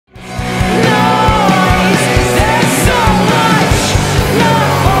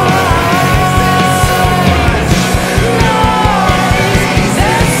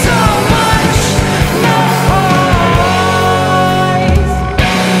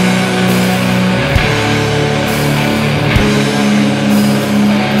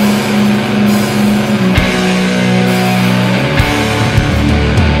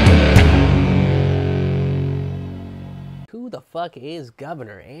fuck is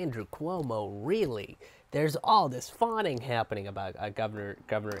Governor Andrew Cuomo really? There's all this fawning happening about Governor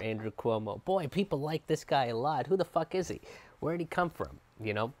Andrew Cuomo. Boy, people like this guy a lot. Who the fuck is he? Where'd he come from?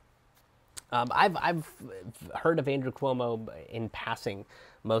 You know? I've heard of Andrew Cuomo in passing,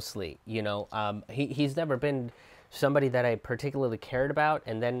 mostly. You know, he's never been somebody that I particularly cared about,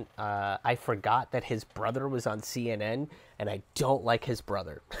 and then I forgot that his brother was on CNN, and I don't like his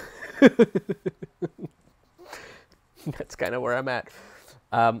brother. That's kind of where I'm at.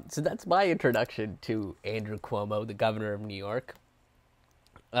 So that's my introduction to Andrew Cuomo, the governor of New York.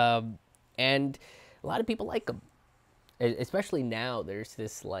 And a lot of people like him. Especially now, there's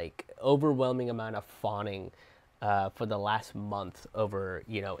this like overwhelming amount of fawning for the last month over,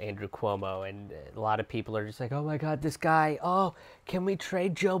 you know, Andrew Cuomo, and a lot of people are just like, oh my God, this guy. Oh, can we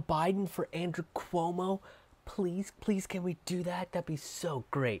trade Joe Biden for Andrew Cuomo? Please, please, can we do that? That'd be so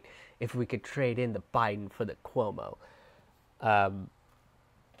great if we could trade in the Biden for the Cuomo. And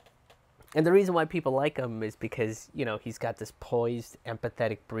the reason why people like him is because, you know, he's got this poised,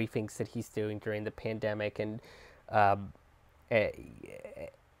 empathetic briefings that he's doing during the pandemic, and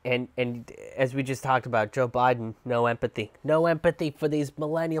as we just talked about, Joe Biden, no empathy for these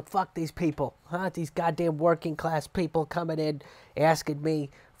millennial, fuck these people, huh? These goddamn working class people coming in, asking me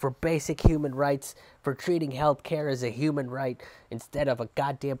for basic human rights, for treating healthcare as a human right instead of a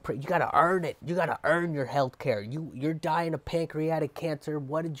goddamn, you gotta earn it. You gotta earn your healthcare. You're dying of pancreatic cancer.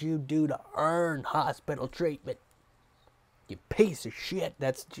 What did you do to earn hospital treatment? You piece of shit.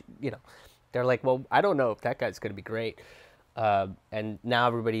 That's, you know. They're like, well, I don't know if that guy's going to be great. And now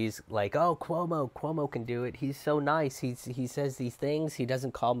everybody's like, oh, Cuomo can do it. He's so nice. He says these things. He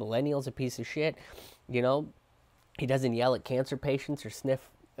doesn't call millennials a piece of shit. You know, he doesn't yell at cancer patients or sniff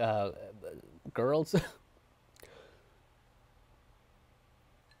girls.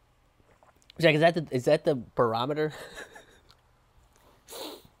 Jack, is that the barometer?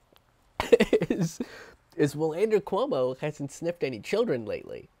 Well, Andrew Cuomo hasn't sniffed any children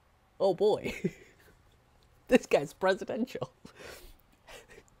lately. Oh boy, this guy's presidential.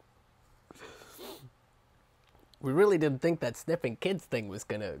 We really didn't think that sniffing kids thing was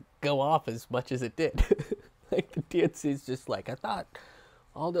gonna go off as much as it did. Like the DNC's just like, I thought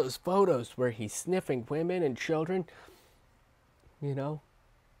all those photos where he's sniffing women and children, you know,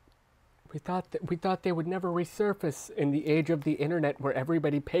 we thought they would never resurface in the age of the internet where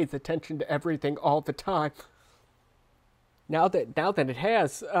everybody pays attention to everything all the time. Now that it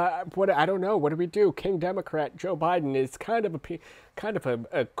has, I don't know. What do we do? King Democrat Joe Biden is kind of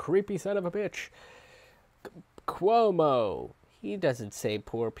a creepy son of a bitch. Cuomo, he doesn't say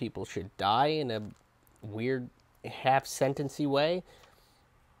poor people should die in a weird half-sentency way.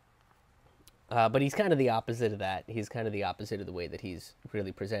 But he's kind of the opposite of that. He's kind of the opposite of the way that he's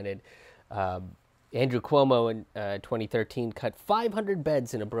really presented. Andrew Cuomo in 2013 cut 500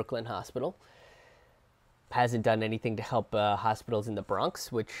 beds in a Brooklyn hospital. Hasn't done anything to help hospitals in the Bronx,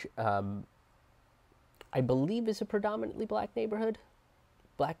 which I believe is a predominantly black neighborhood,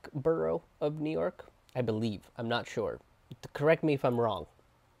 black borough of New York. I believe. I'm not sure. Correct me if I'm wrong.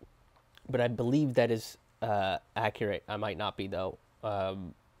 But I believe that is accurate. I might not be, though.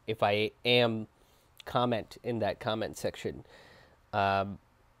 If I am, comment in that comment section. And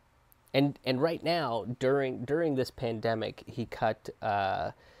right now, during this pandemic, he cut,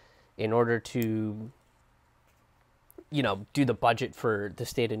 in order to, you know, do the budget for the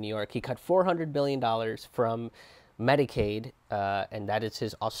state of New York, he cut $400 billion from Medicaid, and that is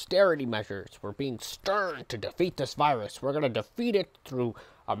his austerity measures. We're being stern to defeat this virus. We're going to defeat it through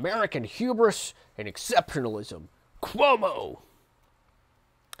American hubris and exceptionalism. Cuomo!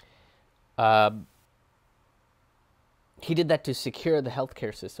 He did that to secure the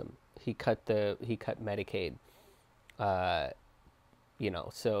healthcare system. He cut Medicaid. You know,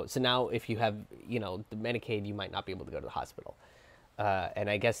 so now if you have, you know, the Medicaid, you might not be able to go to the hospital. And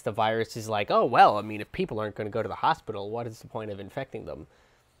I guess the virus is like, oh, well, I mean, if people aren't going to go to the hospital, what is the point of infecting them?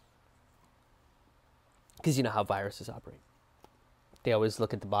 Because you know how viruses operate. They always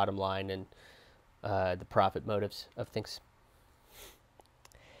look at the bottom line and the profit motives of things.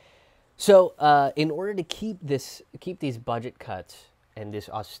 So in order to keep these budget cuts and this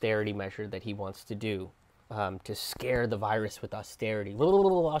austerity measure that he wants to do, to scare the virus with austerity,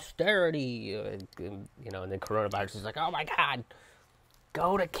 austerity, you know, and then coronavirus is like, oh my God,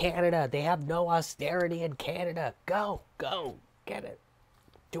 go to Canada. They have no austerity in Canada. Go, get it.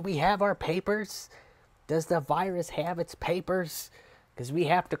 Do we have our papers? Does the virus have its papers? Because we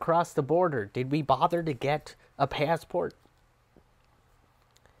have to cross the border. Did we bother to get a passport?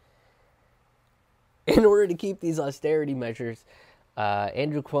 In order to keep these austerity measures,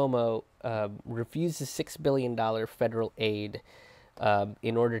 Andrew Cuomo refused a $6 billion federal aid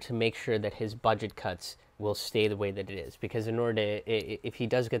in order to make sure that his budget cuts will stay the way that it is. Because in order to, if he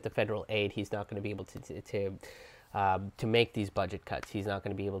does get the federal aid, he's not going to be able to make these budget cuts. He's not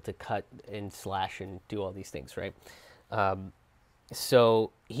going to be able to cut and slash and do all these things, right?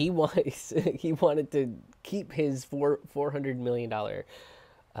 So he he wanted to keep his $400 million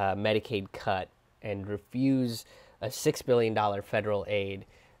Medicaid cut and refuse a $6 billion federal aid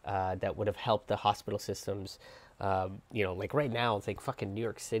that would have helped the hospital systems. Like right now, it's like fucking New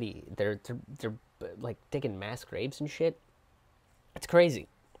York City. They're like digging mass graves and shit. It's crazy.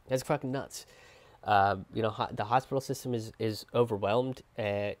 That's fucking nuts. The hospital system is overwhelmed.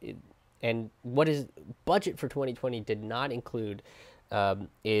 And what is budget for 2020 did not include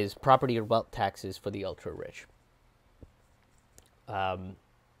is property or wealth taxes for the ultra rich.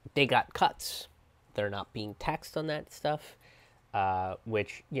 They got cuts. They're not being taxed on that stuff,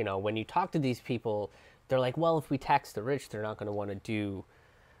 which, when you talk to these people, they're like, well, if we tax the rich, they're not going to want to do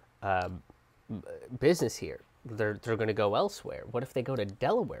business here. They're going to go elsewhere. What if they go to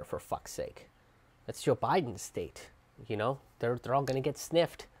Delaware, for fuck's sake? That's Joe Biden's state. They're all going to get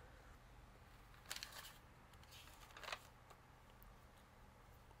sniffed.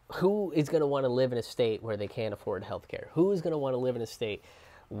 Who is going to want to live in a state where they can't afford health care? Who is going to want to live in a state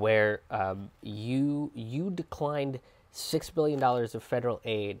where you declined $6 billion of federal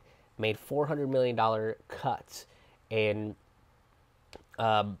aid, made $400 million cuts in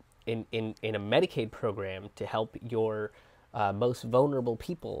a Medicaid program to help your most vulnerable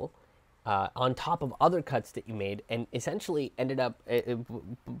people, on top of other cuts that you made, and essentially ended up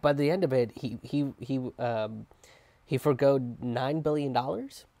by the end of it, he forgoed $9 billion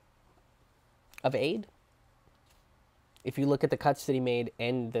of aid. If you look at the cuts that he made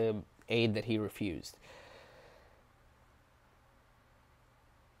and the aid that he refused.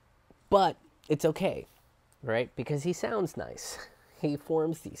 But it's okay, right? Because he sounds nice. He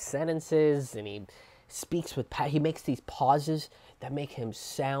forms these sentences and he speaks with, he makes these pauses that make him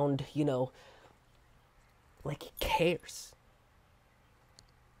sound, like he cares.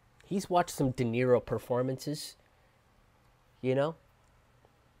 He's watched some De Niro performances, He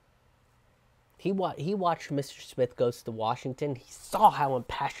watched Mr. Smith Goes to Washington. He saw how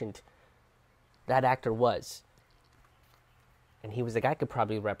impassioned that actor was. And he was like, I could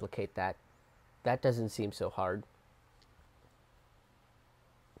probably replicate that. That doesn't seem so hard.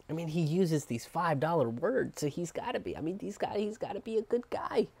 I mean, he uses these $5 words, so he's got to be. I mean, he's got to be a good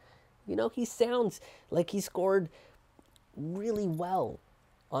guy. He sounds like he scored really well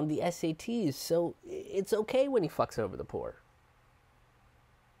on the SATs, so it's okay when he fucks over the poor.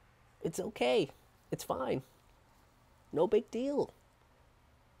 It's okay. It's fine. No big deal.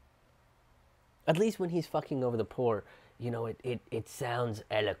 At least when he's fucking over the poor, it sounds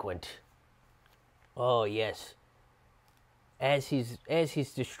eloquent. Oh, yes. As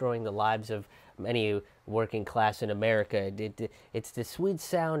he's destroying the lives of many working class in America, it's the sweet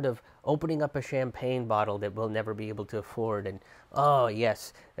sound of opening up a champagne bottle that we'll never be able to afford, and oh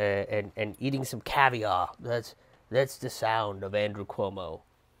yes, and eating some caviar. That's the sound of Andrew Cuomo.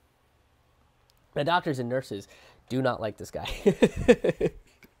 The doctors and nurses do not like this guy.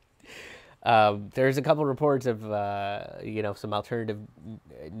 There's a couple reports of some alternative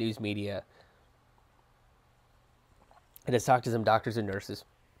news media and has talked to some doctors and nurses,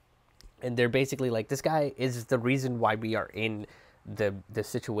 and they're basically like, this guy is the reason why we are in the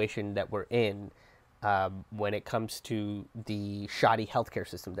situation that we're in when it comes to the shoddy healthcare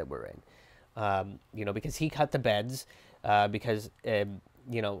system that we're in. Because he cut the beds, because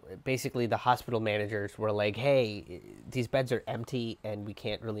basically the hospital managers were like, hey, these beds are empty and we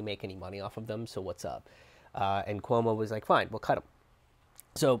can't really make any money off of them, so what's up? And Cuomo was like, fine, we'll cut them.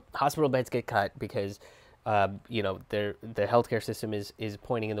 So hospital beds get cut because the healthcare system is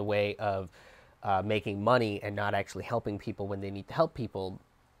pointing in the way of making money and not actually helping people when they need to help people.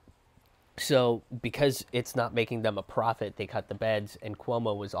 So because it's not making them a profit, they cut the beds, and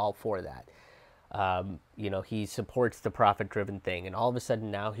Cuomo was all for that. He supports the profit-driven thing, and all of a sudden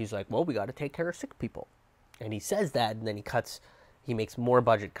now he's like, well, we got to take care of sick people. And he says that, and then he makes more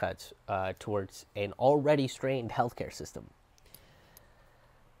budget cuts towards an already strained healthcare system.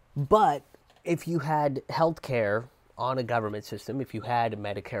 But if you had healthcare on a government system, if you had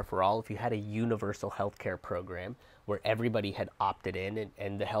Medicare for all, if you had a universal healthcare program where everybody had opted in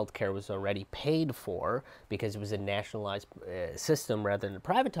and the healthcare was already paid for because it was a nationalized system rather than a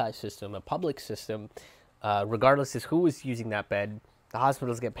privatized system, a public system, regardless of who was using that bed, the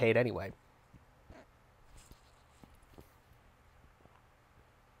hospitals get paid anyway.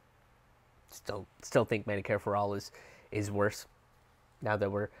 Still think Medicare for all is worse. Now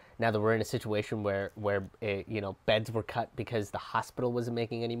that we're in a situation where beds were cut because the hospital wasn't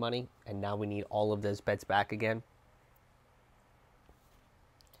making any money, and now we need all of those beds back again.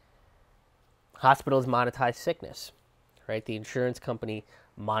 Hospitals monetize sickness, right? The insurance company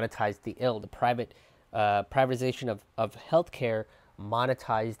monetized the ill. The privatization of healthcare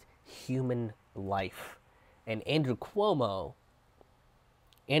monetized human life. And Andrew Cuomo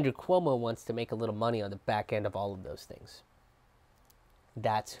wants to make a little money on the back end of all of those things.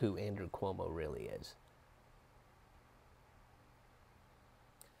 That's who Andrew Cuomo really is.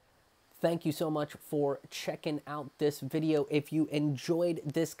 Thank you so much for checking out this video. If you enjoyed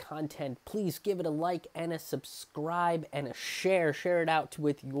this content, please give it a like and a subscribe and a share. Share it out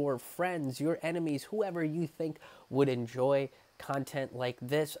with your friends, your enemies, whoever you think would enjoy content like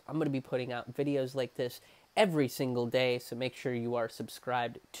this. I'm going to be putting out videos like this every single day, so make sure you are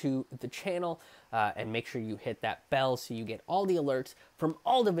subscribed to the channel and make sure you hit that bell so you get all the alerts from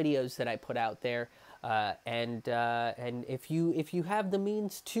all the videos that I put out there. And if you have the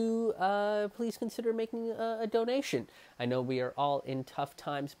means to, please consider making a donation. I know we are all in tough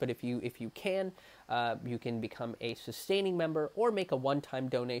times, but if you can become a sustaining member or make a one-time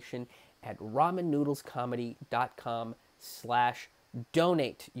donation at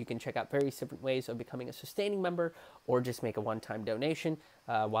ramennoodlescomedy.com/donate. You can check out various different ways of becoming a sustaining member or just make a one-time donation.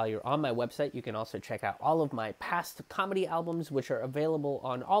 While you're on my website, you can also check out all of my past comedy albums, which are available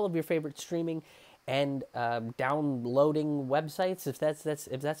on all of your favorite streaming and downloading websites, if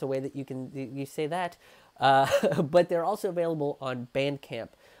that's a way that you say that. But they're also available on Bandcamp,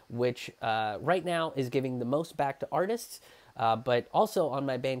 which right now is giving the most back to artists. But also on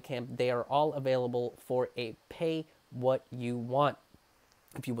my Bandcamp, they are all available for a pay what you want.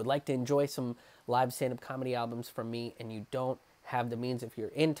 If you would like to enjoy some live stand-up comedy albums from me and you don't have the means, if you're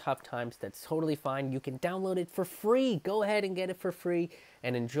in tough times, that's totally fine. You can download it for free. Go ahead and get it for free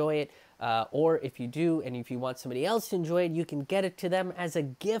and enjoy it. Or if you do, and if you want somebody else to enjoy it, you can get it to them as a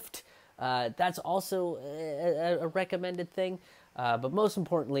gift. That's also a recommended thing. But most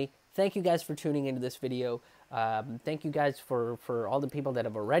importantly, thank you guys for tuning into this video. Thank you guys for all the people that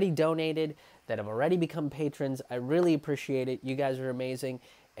have already donated, that have already become patrons. I really appreciate it. You guys are amazing.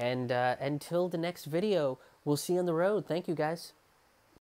 And until the next video, we'll see you on the road. Thank you guys.